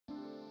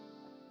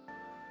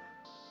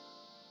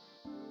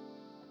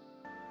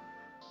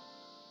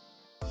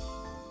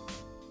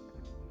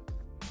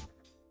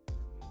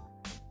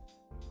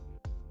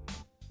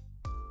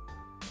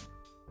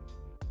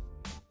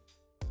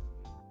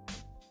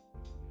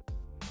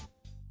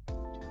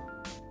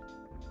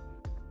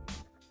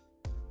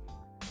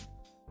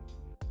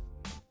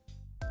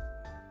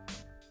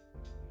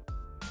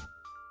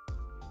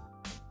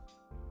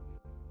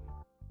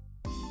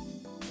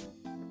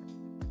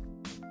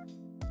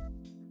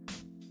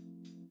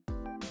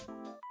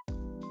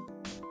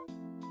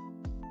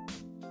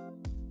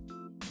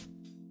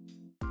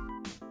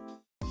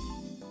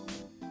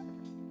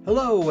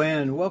Hello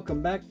and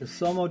welcome back to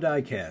Selmo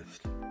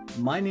Diecast.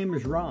 My name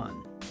is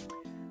Ron.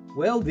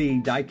 Well, the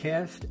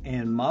Diecast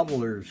and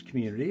Modellers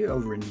Community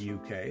over in the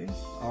UK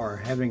are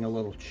having a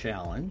little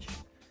challenge,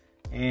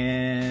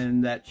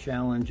 and that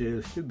challenge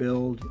is to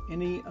build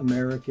any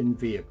American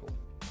vehicle.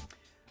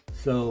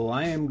 So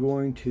I am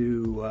going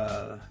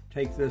to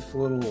take this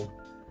little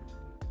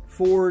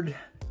Ford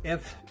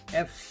F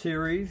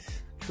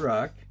Series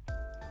truck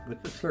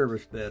with the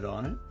service bed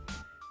on it,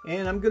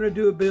 and I'm going to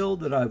do a build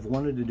that I've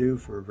wanted to do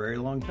for a very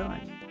long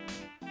time.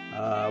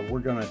 We're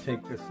going to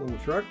take this little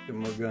truck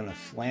and we're going to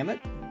slam it.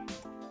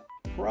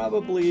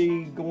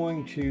 Probably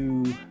going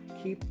to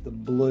keep the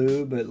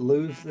blue but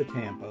lose the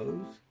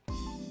tampos,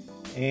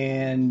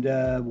 and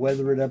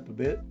weather it up a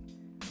bit,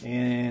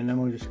 and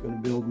I'm just going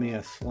to build me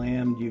a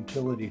slammed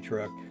utility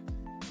truck.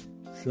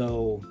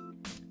 So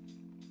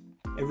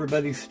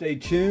everybody stay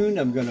tuned.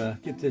 I'm going to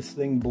get this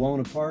thing blown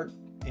apart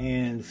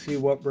and see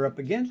what we're up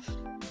against,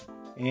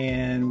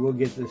 and we'll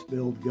get this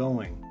build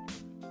going.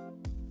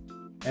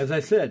 As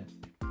I said,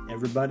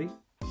 everybody,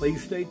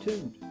 please stay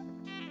tuned.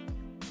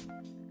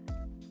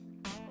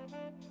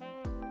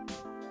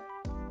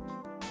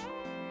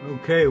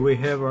 Okay, we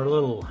have our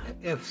little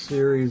F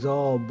Series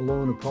all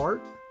blown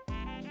apart.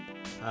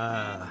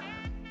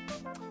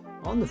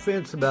 On the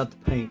fence about the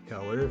paint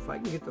color. If I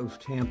can get those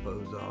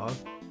tampos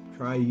off,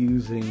 try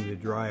using the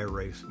dry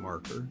erase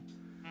marker.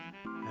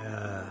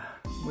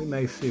 We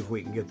may see if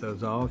we can get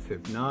those off.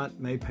 If not,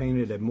 may paint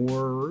it a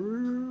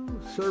more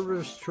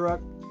service truck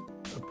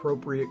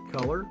appropriate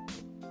color.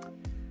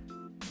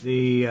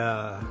 The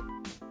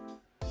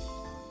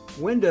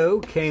window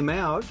came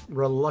out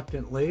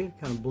reluctantly,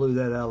 kind of blew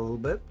that out a little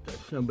bit.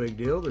 That's no big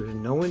deal. There's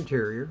no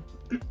interior.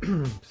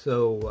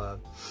 So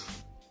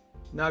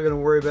not going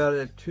to worry about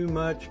it too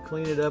much.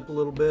 Clean it up a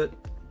little bit.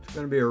 It's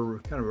going to be a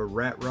kind of a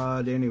rat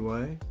rod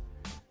anyway.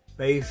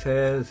 Base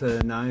has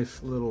a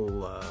nice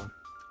little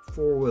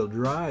four-wheel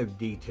drive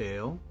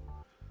detail,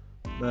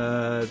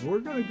 but we're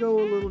going to go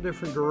a little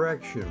different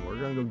direction. We're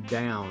going to go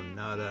down,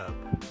 not up.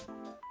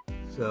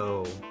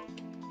 So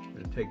I'm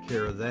going to take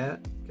care of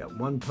that. Got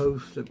one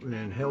post that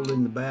been held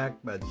in the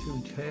back by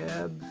two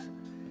tabs,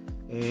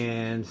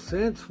 and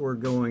since we're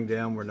going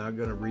down, we're not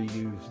going to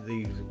reuse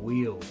these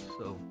wheels.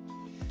 So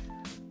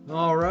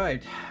all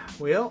right,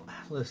 well,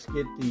 let's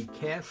get the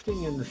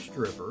casting and the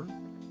stripper,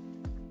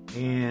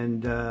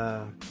 and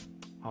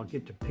I'll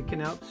get to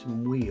picking out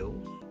some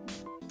wheels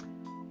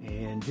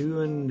and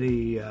doing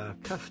the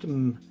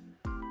custom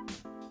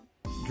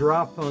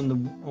drop on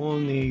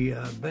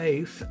the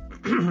base,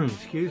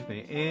 excuse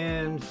me,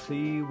 and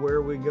see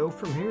where we go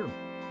from here.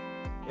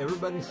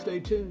 Everybody stay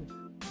tuned.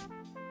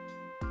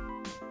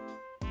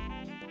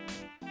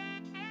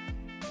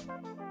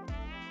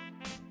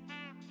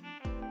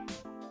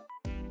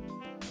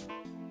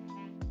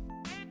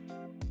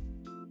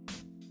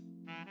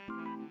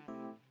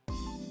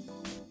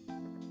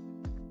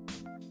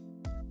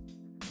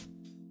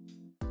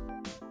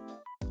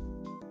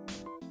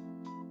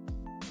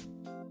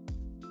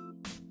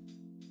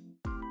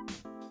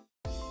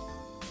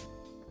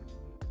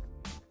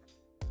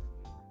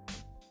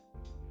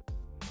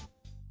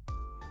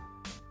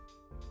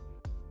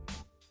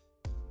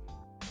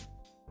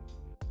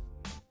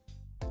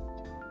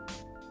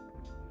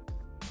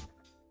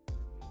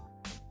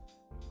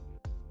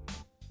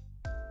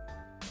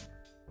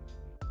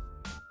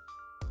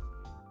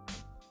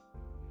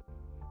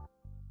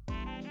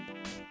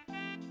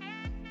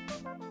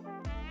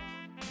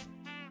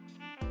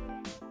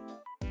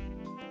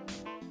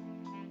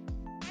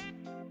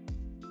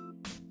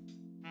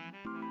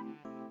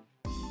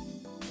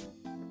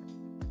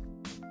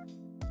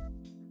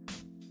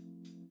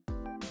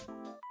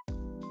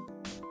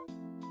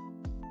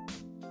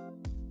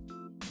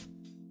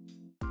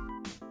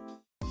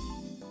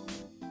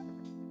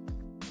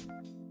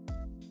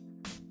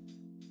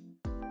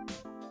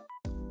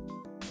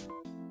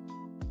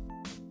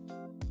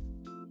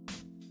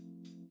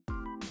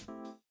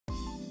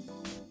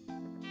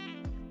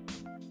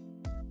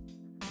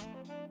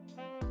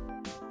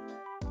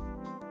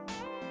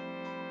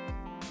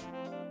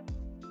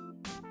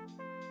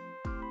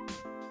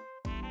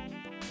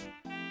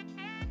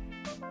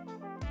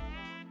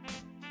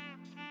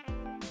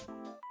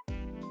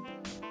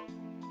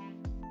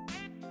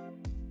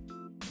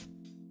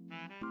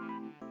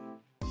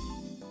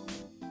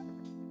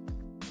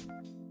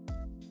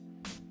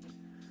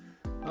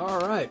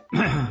 All right,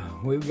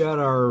 we've got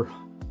our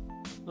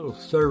little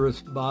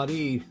service bed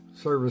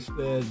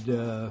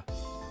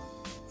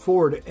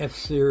Ford F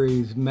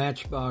Series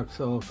Matchbox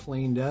all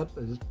cleaned up,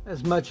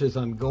 as much as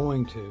I'm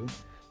going to.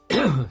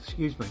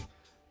 Excuse me.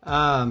 It's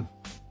going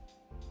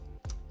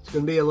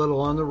to be a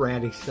little on the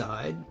ratty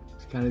side.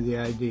 It's kind of the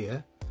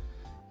idea.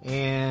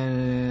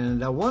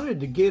 And I wanted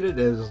to get it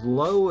as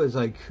low as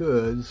I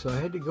could, so I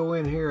had to go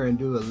in here and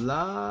do a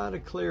lot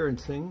of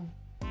clearancing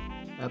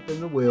up in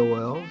the wheel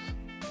wells.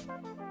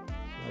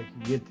 I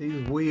could get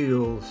these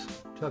wheels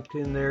tucked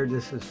in there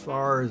just as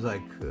far as I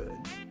could.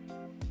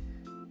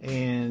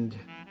 And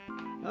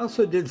I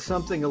also did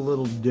something a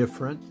little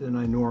different than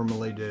I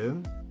normally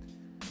do.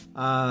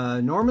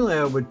 Normally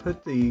I would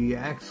put the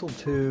axle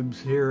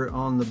tubes here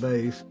on the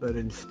base, but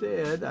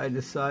instead I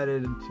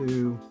decided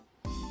to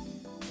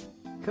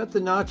cut the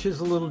notches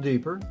a little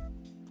deeper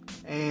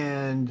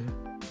and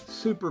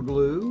super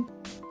glue,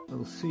 a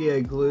little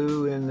CA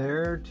glue in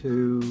there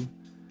to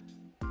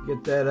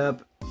get that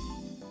up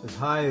as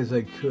high as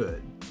I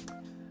could.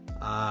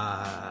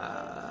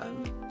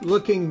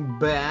 Looking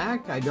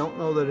back, I don't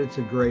know that it's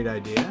a great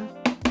idea.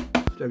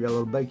 Still got a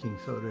little baking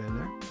soda in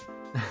there.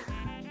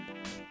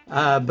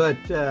 But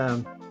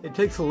it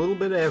takes a little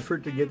bit of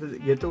effort to get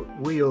the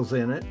wheels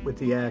in it with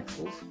the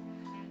axles.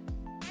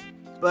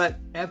 But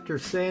after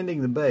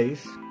sanding the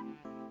base,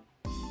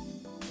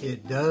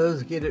 it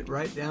does get it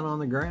right down on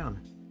the ground.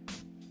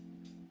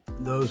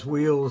 Those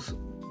wheels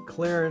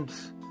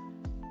clearance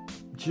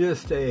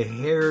just a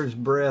hair's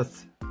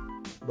breadth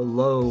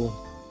below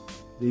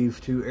these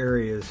two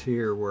areas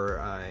here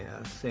where I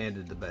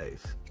sanded the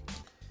base.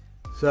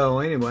 So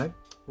anyway,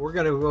 we're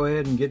going to go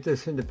ahead and get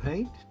this into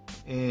paint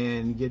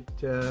and get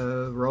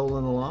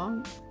rolling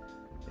along.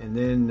 And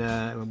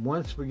then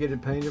once we get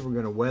it painted, we're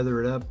going to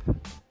weather it up.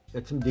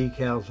 Got some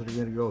decals that are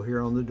going to go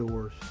here on the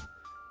doors.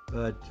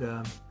 But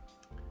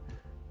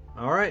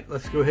all right,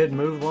 let's go ahead and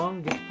move along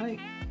and get the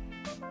paint.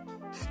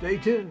 Stay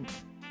tuned.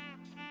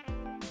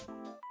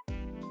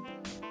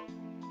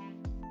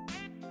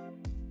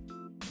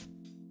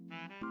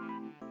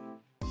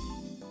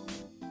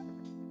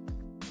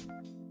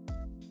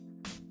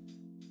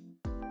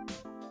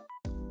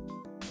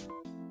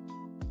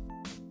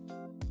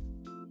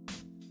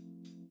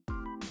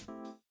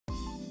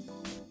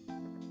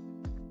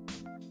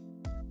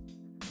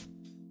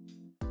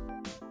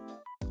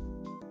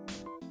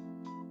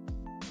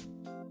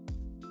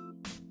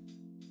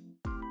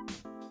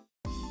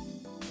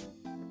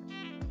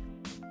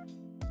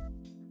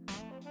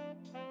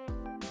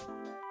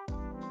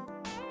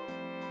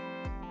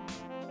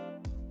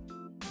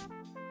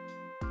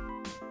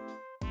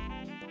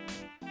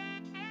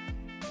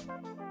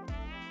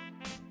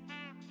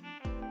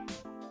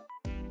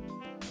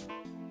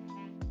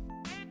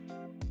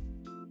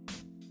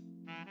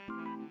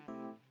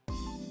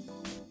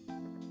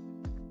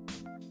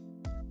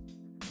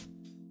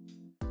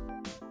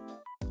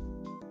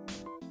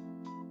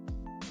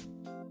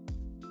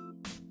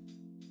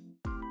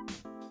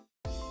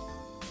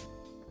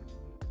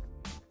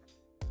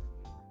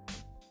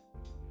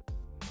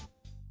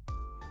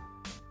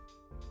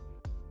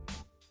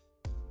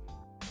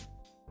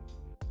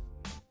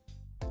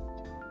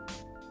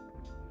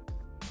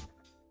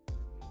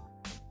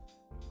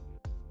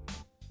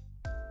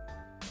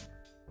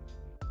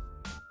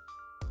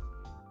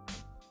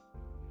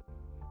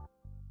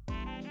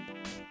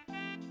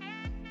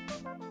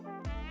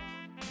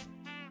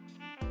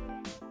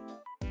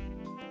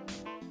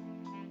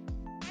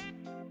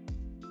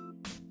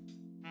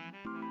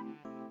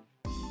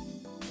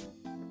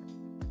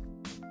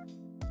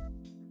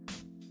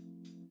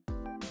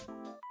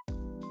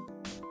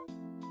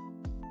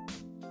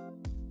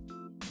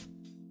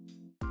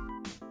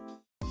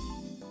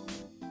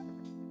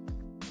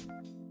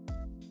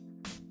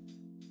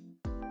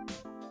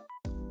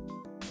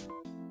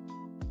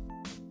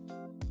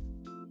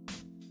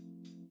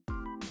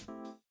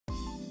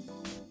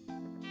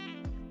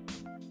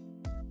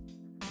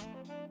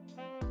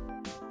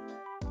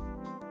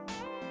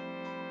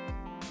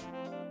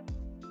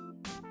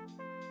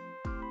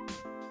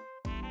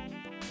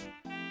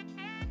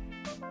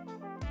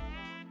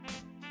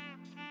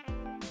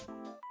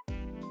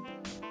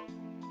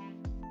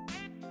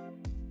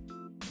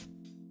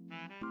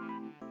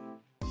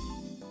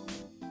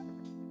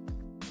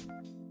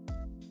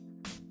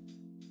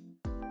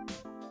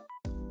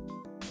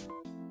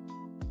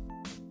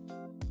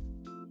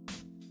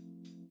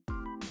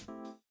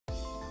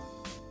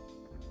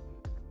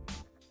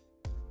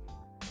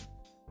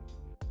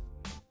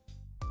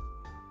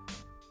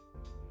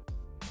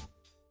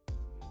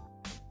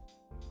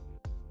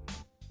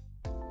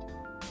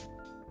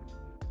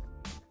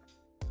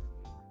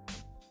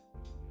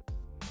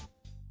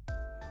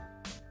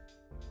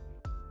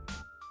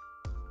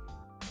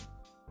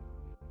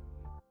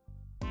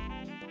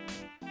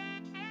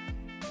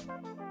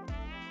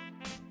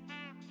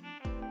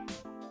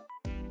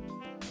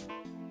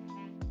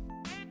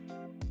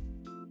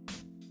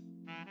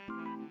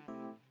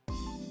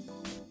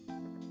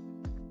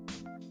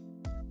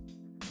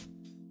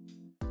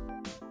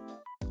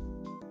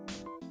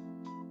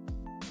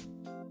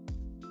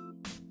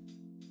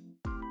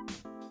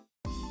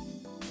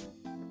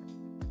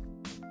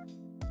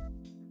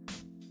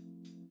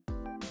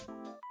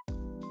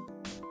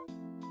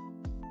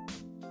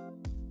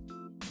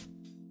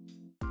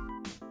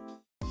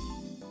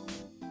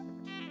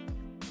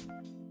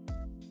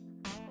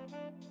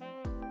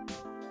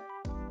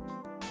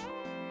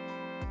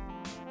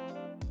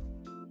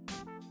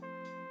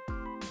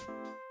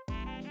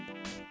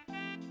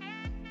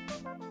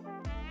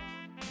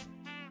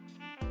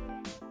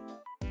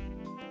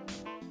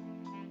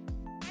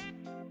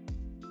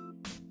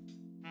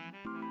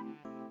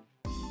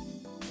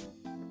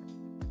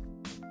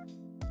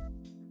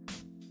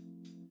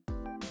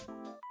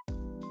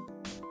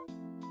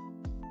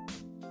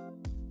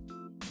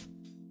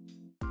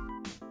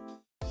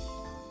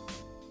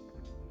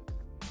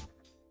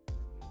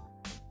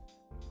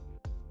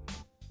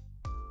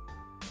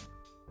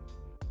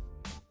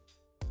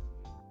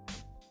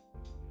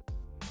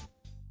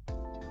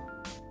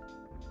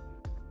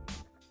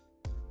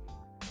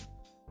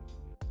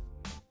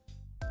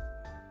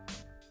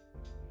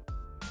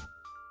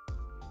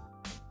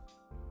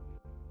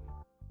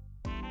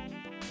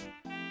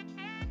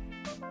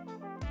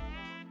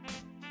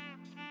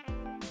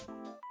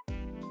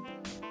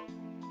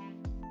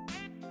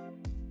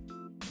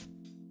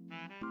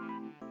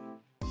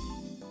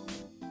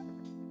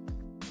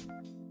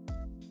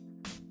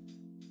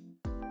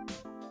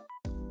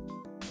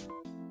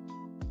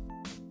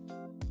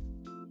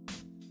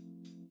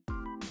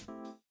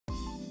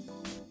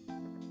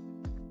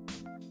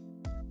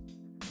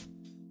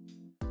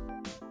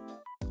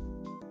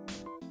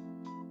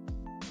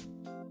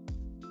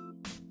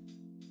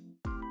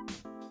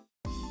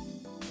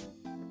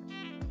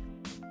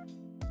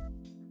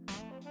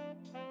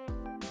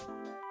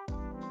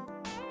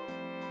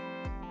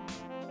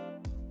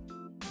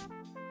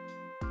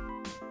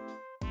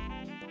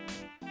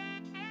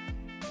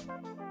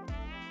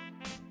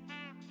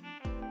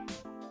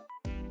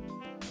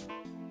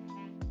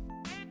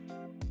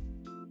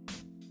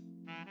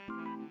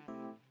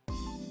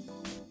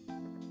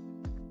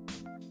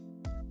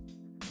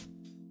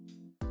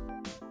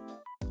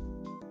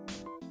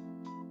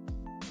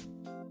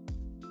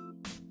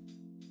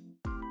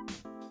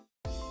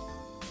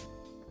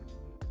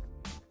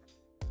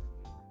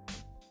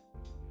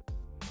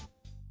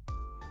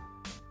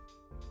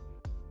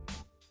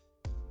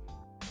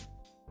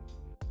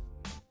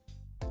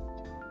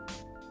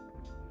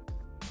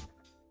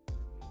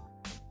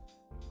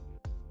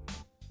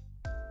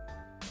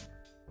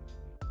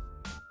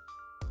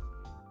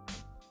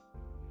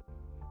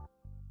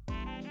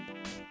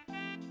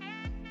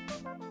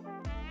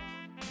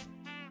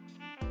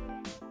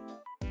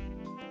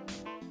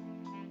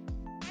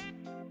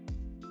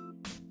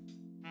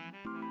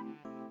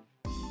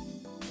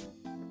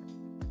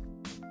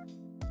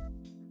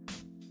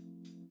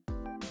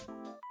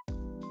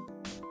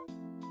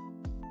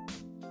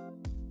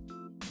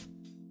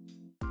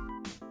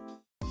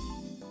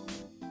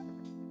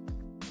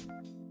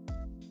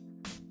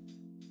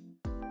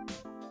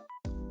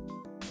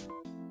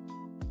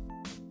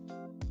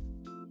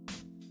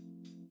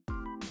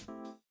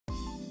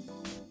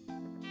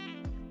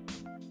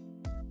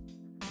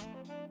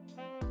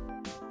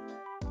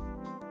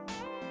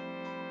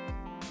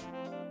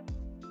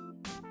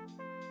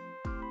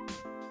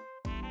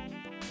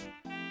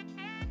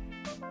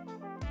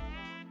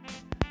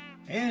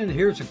 And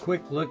here's a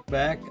quick look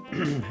back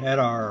at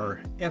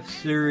our F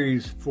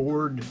Series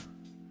Ford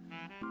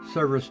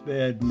service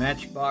bed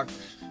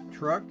Matchbox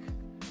truck.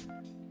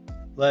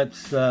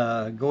 Let's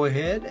go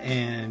ahead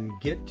and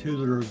get to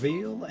the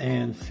reveal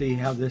and see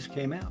how this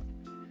came out.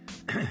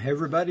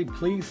 Everybody,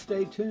 please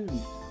stay tuned.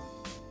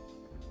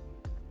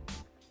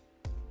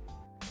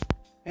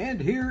 And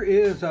here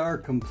is our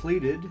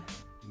completed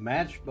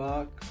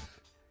Matchbox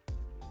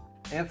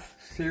F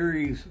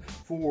Series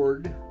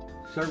Ford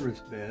service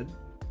bed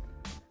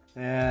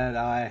that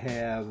I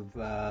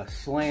have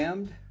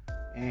slammed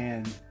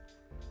and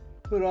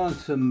put on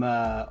some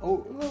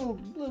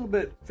little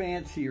bit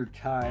fancier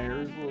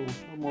tires, a little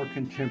more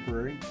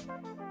contemporary,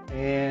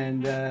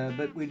 and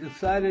but we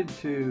decided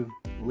to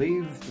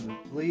leave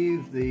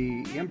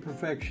the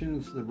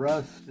imperfections, the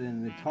rust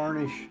and the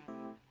tarnish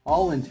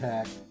all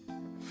intact.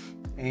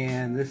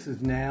 And this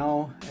is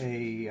now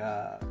a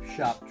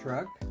shop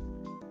truck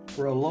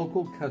for a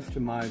local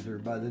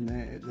customizer by the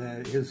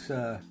name, his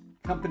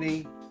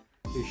company,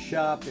 his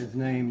shop is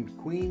named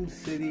Queen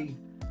City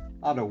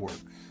Auto Works.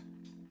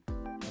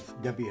 That's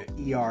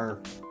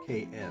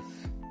W-E-R-K-S,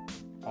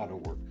 Auto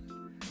Works.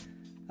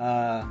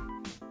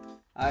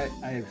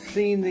 I've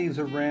seen these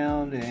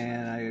around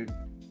and I'm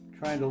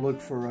trying to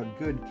look for a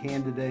good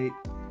candidate,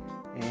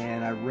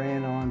 and I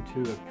ran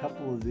onto a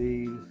couple of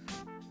these,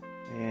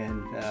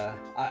 and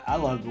I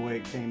love the way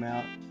it came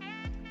out,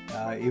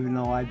 even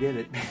though I did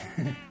it.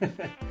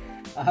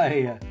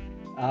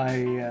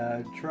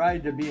 I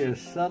tried to be as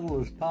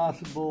subtle as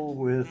possible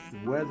with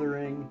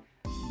weathering,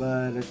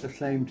 but at the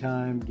same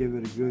time give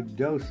it a good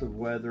dose of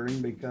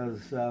weathering,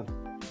 because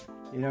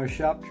you know,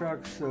 shop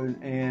trucks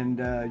and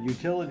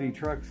utility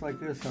trucks like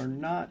this are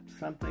not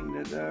something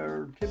that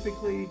are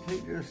typically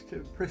just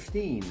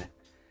pristine.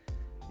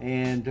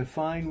 And to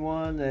find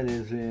one that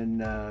is in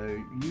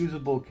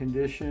usable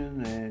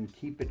condition and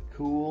keep it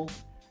cool,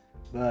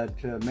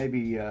 but maybe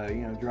you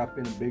know, drop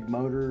in a big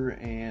motor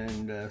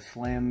and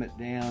slam it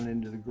down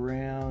into the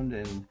ground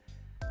and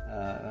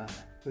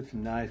put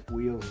some nice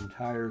wheels and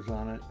tires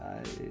on it.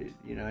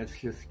 You know, it's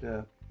just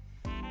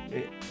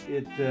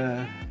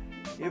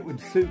it would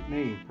suit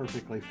me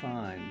perfectly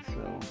fine.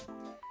 So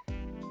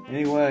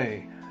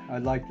anyway,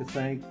 I'd like to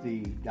thank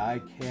the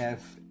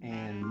Diecast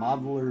and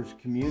Modellers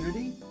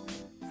Community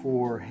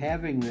for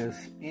having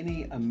this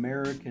any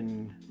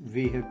American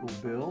vehicle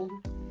build.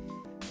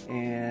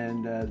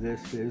 And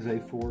this is a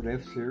Ford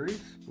F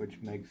Series, which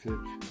makes it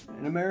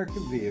an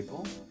American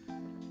vehicle.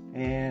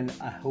 And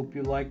I hope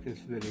you like this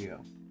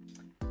video.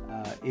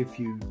 If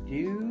you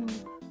do,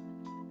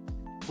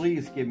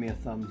 please give me a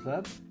thumbs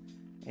up.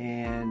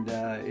 And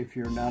if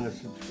you're not a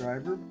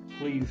subscriber,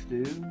 please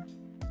do.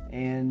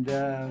 And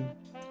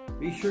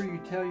be sure you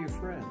tell your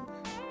friends.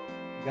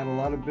 Got a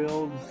lot of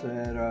builds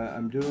that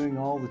I'm doing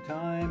all the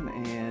time,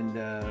 and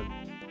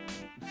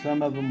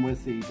some of them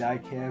with the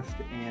Diecast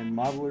and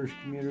Modellers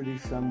Community,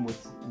 some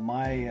with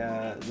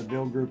my the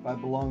build group I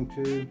belong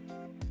to,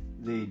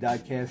 the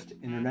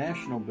Diecast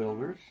International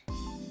Builders,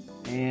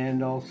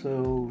 and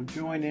also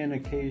join in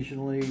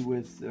occasionally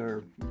with,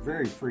 or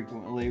very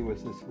frequently,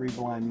 with the Three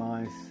Blind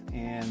Mice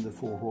and the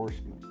Four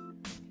Horsemen.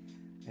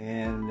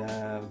 And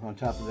on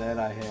top of that,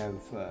 I have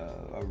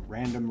a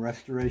random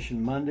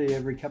restoration Monday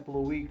every couple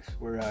of weeks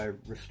where I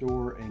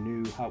restore a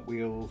new Hot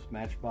Wheels,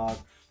 Matchbox,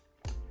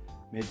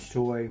 Midge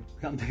toy,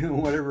 something,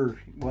 whatever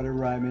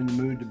I'm in the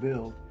mood to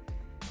build.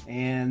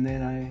 And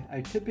then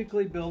I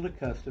typically build a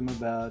custom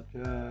about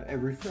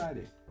every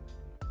Friday.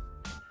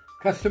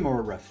 Custom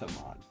or a resto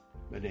mod.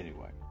 But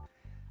anyway,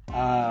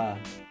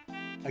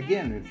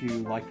 again, if you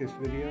like this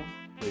video,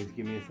 please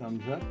give me a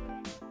thumbs up.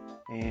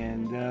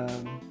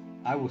 And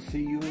I will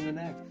see you in the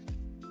next.